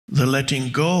the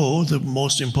letting go, the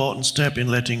most important step in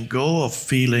letting go of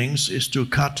feelings is to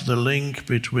cut the link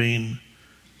between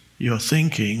your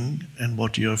thinking and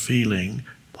what you're feeling.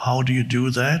 How do you do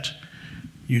that?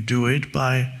 You do it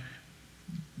by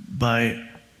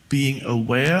being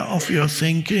aware of your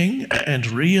thinking and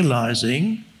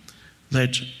realizing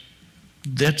that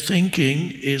that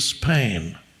thinking is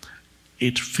pain.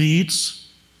 It feeds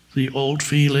the old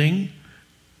feeling,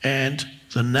 and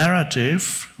the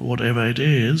narrative, whatever it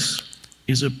is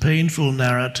a painful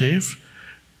narrative,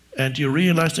 and you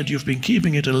realize that you've been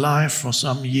keeping it alive for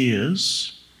some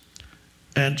years,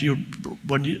 and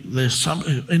there's some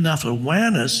enough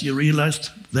awareness, you realize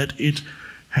that it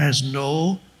has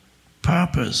no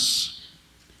purpose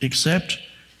except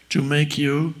to make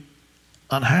you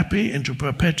unhappy and to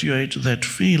perpetuate that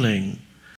feeling.